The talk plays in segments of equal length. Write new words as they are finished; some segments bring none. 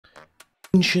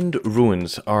Ancient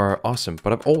ruins are awesome,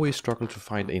 but I've always struggled to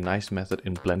find a nice method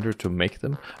in Blender to make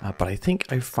them, but I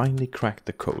think I finally cracked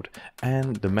the code,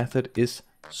 and the method is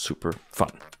super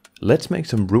fun. Let's make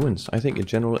some ruins. I think in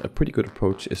general a pretty good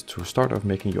approach is to start off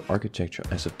making your architecture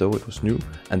as if though it was new,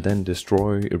 and then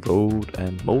destroy, erode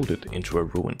and mold it into a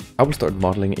ruin. I will start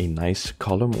modeling a nice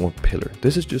column or pillar.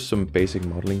 This is just some basic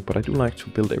modeling, but I do like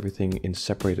to build everything in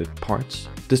separated parts.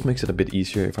 This makes it a bit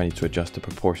easier if I need to adjust the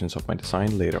proportions of my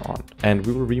design later on. And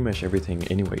we will remesh everything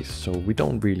anyways, so we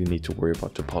don't really need to worry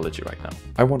about topology right now.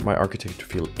 I want my architecture to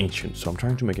feel ancient, so I'm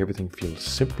trying to make everything feel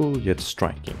simple yet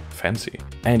striking, fancy.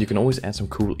 And you can always add some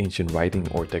cool ancient writing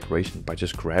or decoration by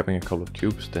just grabbing a couple of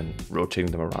cubes, then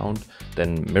rotating them around,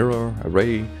 then mirror,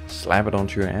 array, slap it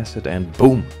onto your asset, and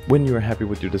boom! When you're happy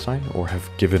with your design or have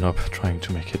given up trying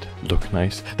to make it look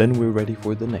nice, then we're ready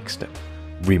for the next step,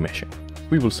 remeshing.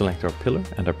 We will select our pillar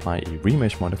and apply a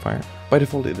remesh modifier. By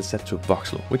default it is set to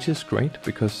voxel, which is great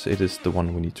because it is the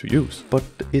one we need to use, but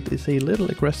it is a little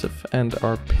aggressive and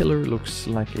our pillar looks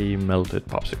like a melted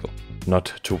popsicle.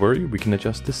 Not to worry, we can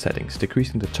adjust the settings.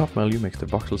 Decreasing the top value makes the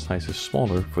voxel sizes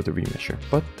smaller for the remesher,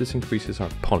 but this increases our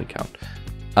poly count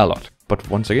a lot. But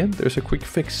once again, there's a quick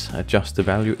fix. Adjust the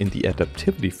value in the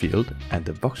adaptivity field and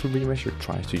the voxel remesher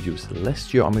tries to use less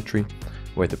geometry,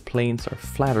 where the planes are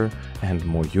flatter and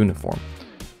more uniform.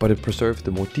 But it preserves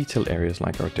the more detailed areas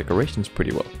like our decorations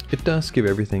pretty well. It does give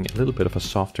everything a little bit of a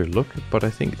softer look, but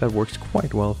I think that works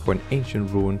quite well for an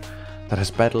ancient ruin that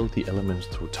has battled the elements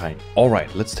through time.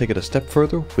 Alright, let's take it a step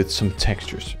further with some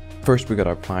textures. First we gotta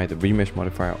apply the remesh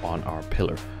modifier on our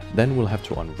pillar. Then we'll have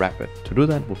to unwrap it. To do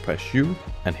that, we'll press U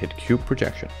and hit cube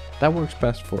projection. That works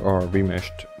best for our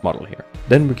remeshed model here.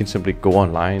 Then we can simply go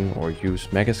online or use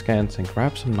Megascans and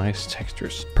grab some nice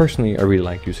textures. Personally, I really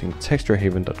like using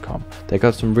texturehaven.com. They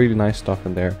got some really nice stuff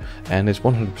in there and it's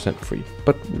 100% free.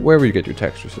 But wherever you get your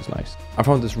textures is nice. I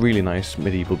found this really nice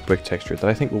medieval brick texture that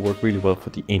I think will work really well for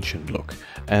the ancient look.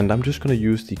 And I'm just going to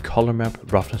use the color map,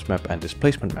 roughness map and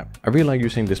displacement map. I really like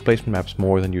using displacement maps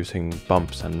more than using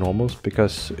bumps and normals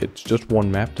because it's just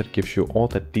one map that gives you all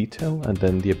that detail and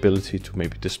then the ability to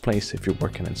maybe displace if you're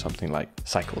working in something like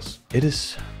cycles. It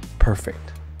is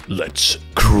perfect. Let's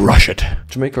crush it!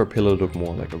 To make our pillar look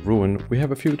more like a ruin, we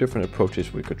have a few different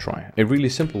approaches we could try. A really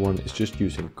simple one is just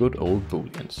using good old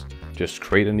booleans. Just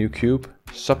create a new cube,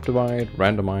 subdivide,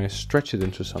 randomize, stretch it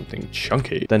into something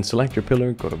chunky. Then select your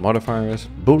pillar, go to modifiers,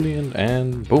 boolean,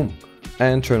 and boom!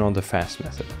 And turn on the fast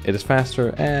method. It is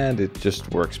faster and it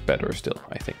just works better still,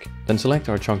 I think. Then select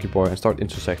our chunky boy and start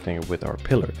intersecting it with our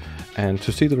pillar. And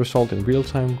to see the result in real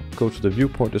time, go to the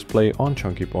viewport display on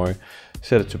chunky boy,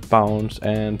 set it to bounce,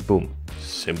 and boom,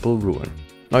 simple ruin.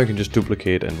 Now you can just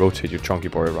duplicate and rotate your chunky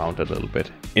boy around a little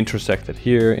bit. Intersect it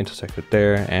here, intersect it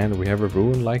there, and we have a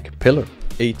ruin-like pillar.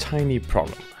 A tiny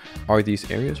problem are these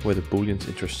areas where the booleans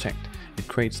intersect. It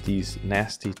creates these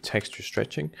nasty texture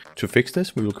stretching. To fix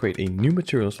this, we will create a new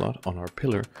material slot on our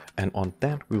pillar, and on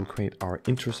that we will create our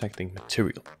intersecting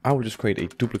material. I will just create a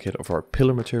duplicate of our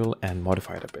pillar material and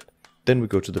modify it a bit. Then we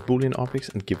go to the boolean objects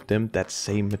and give them that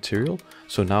same material.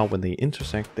 So now when they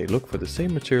intersect, they look for the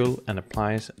same material and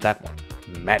applies that one.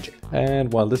 Magic.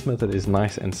 And while this method is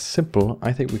nice and simple,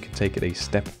 I think we can take it a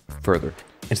step further.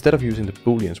 Instead of using the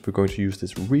booleans, we're going to use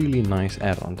this really nice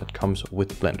add-on that comes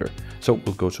with Blender. So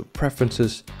we'll go to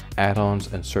Preferences,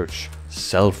 Add-ons, and search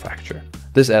Cell Fracture.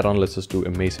 This add-on lets us do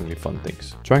amazingly fun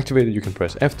things. To activate it, you can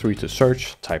press F3 to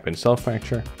search, type in Cell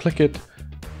Fracture, click it,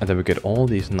 and then we get all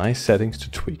these nice settings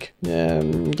to tweak. I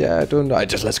don't know,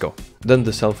 just let's go. Then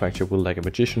the cell fracture will, like a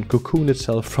magician, cocoon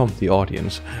itself from the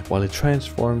audience while it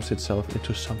transforms itself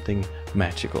into something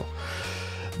magical.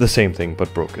 The same thing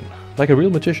but broken, like a real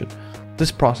magician.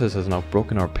 This process has now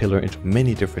broken our pillar into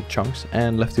many different chunks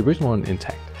and left the original one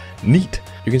intact. Neat!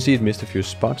 You can see it missed a few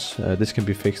spots. This can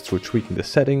be fixed through tweaking the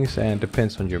settings and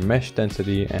depends on your mesh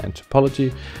density and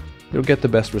topology. You'll get the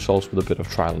best results with a bit of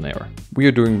trial and error. We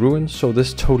are doing ruins, so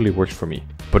this totally works for me.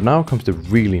 But now comes the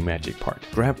really magic part.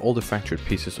 Grab all the fractured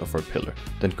pieces of our pillar,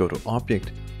 then go to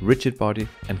Object, Rigid Body,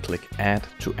 and click Add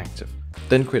to Active.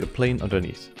 Then create a plane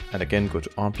underneath, and again go to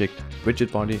Object, Rigid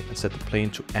Body, and set the plane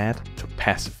to Add to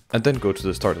Passive. And then go to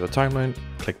the start of the timeline,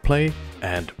 click Play,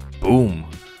 and boom!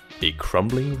 A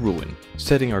crumbling ruin.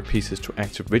 Setting our pieces to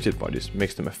active rigid bodies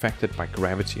makes them affected by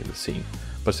gravity in the scene,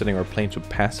 but setting our plane to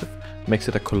passive makes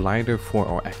it a collider for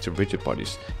our active rigid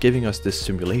bodies, giving us this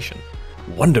simulation.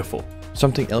 Wonderful!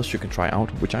 Something else you can try out,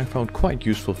 which I found quite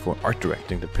useful for art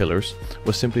directing the pillars,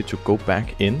 was simply to go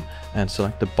back in and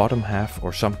select the bottom half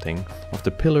or something of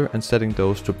the pillar and setting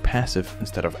those to passive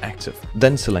instead of active.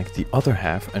 Then select the other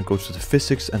half and go to the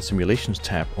Physics and Simulations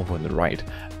tab over on the right,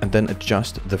 and then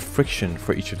adjust the friction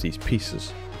for each of these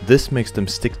pieces. This makes them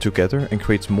stick together and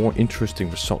creates more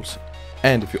interesting results.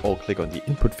 And if you all click on the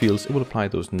input fields, it will apply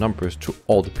those numbers to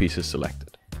all the pieces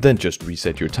selected. Then just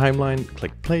reset your timeline,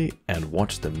 click play, and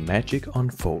watch the magic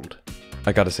unfold.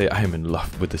 I gotta say, I am in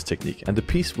love with this technique, and the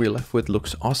piece we're left with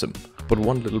looks awesome. But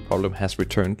one little problem has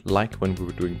returned, like when we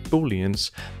were doing booleans,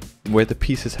 where the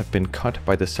pieces have been cut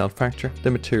by the cell factor,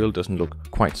 the material doesn't look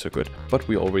quite so good. But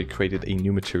we already created a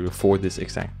new material for this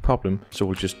exact problem, so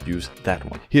we'll just use that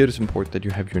one. Here it is important that you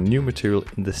have your new material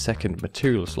in the second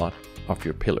material slot of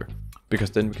your pillar,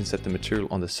 because then we can set the material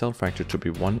on the cell factor to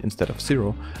be 1 instead of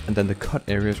 0, and then the cut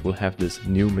areas will have this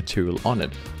new material on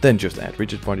it. Then just add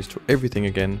rigid bodies to everything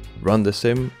again, run the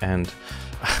sim, and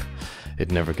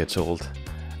it never gets old.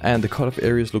 And the cut-off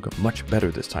areas look much better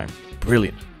this time.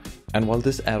 Brilliant! And while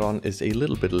this add-on is a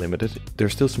little bit limited,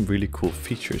 there's still some really cool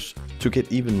features. To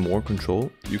get even more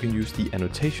control, you can use the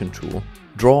annotation tool.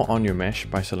 Draw on your mesh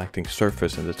by selecting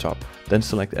surface in the top, then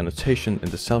select annotation in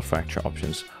the cell fracture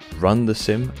options, run the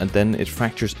sim, and then it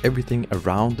fractures everything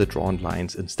around the drawn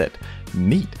lines instead.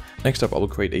 Neat! Next up, I will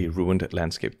create a ruined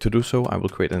landscape. To do so, I will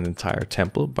create an entire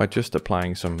temple by just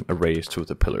applying some arrays to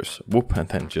the pillars. Whoop, and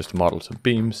then just model some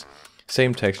beams.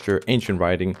 Same texture, ancient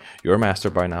writing, you're a master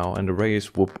by now, and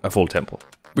arrays, whoop, a full temple.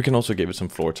 We can also give it some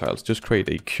floor tiles. Just create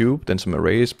a cube, then some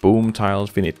arrays, boom, tiles,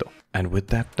 finito. And with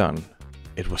that done,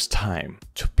 it was time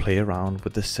to play around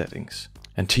with the settings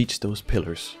and teach those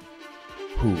pillars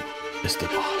who is the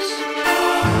boss.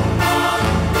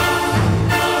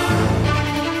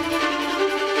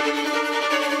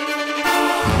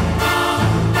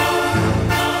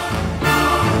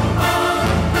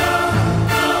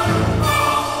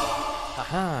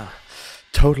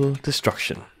 Total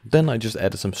destruction. Then I just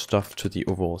added some stuff to the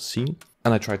overall scene,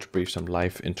 and I tried to breathe some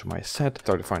life into my set,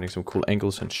 started finding some cool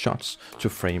angles and shots to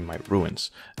frame my ruins.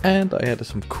 And I added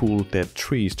some cool dead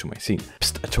trees to my scene.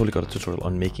 Psst, I totally got a tutorial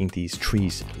on making these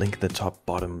trees. Link at the top,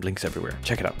 bottom, links everywhere.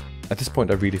 Check it out. At this point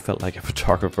I really felt like a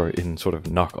photographer in sort of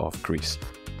knockoff Greece.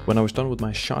 When I was done with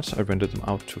my shots, I rendered them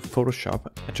out to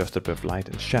Photoshop, adjusted with light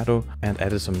and shadow, and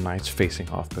added some knights facing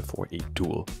off before a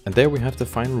duel. And there we have the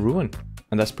final ruin.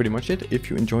 And that's pretty much it. If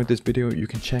you enjoyed this video, you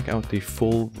can check out the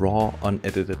full, raw,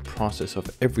 unedited process of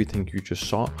everything you just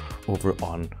saw over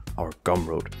on our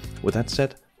Gumroad. With that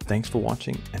said, thanks for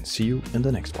watching and see you in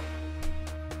the next one.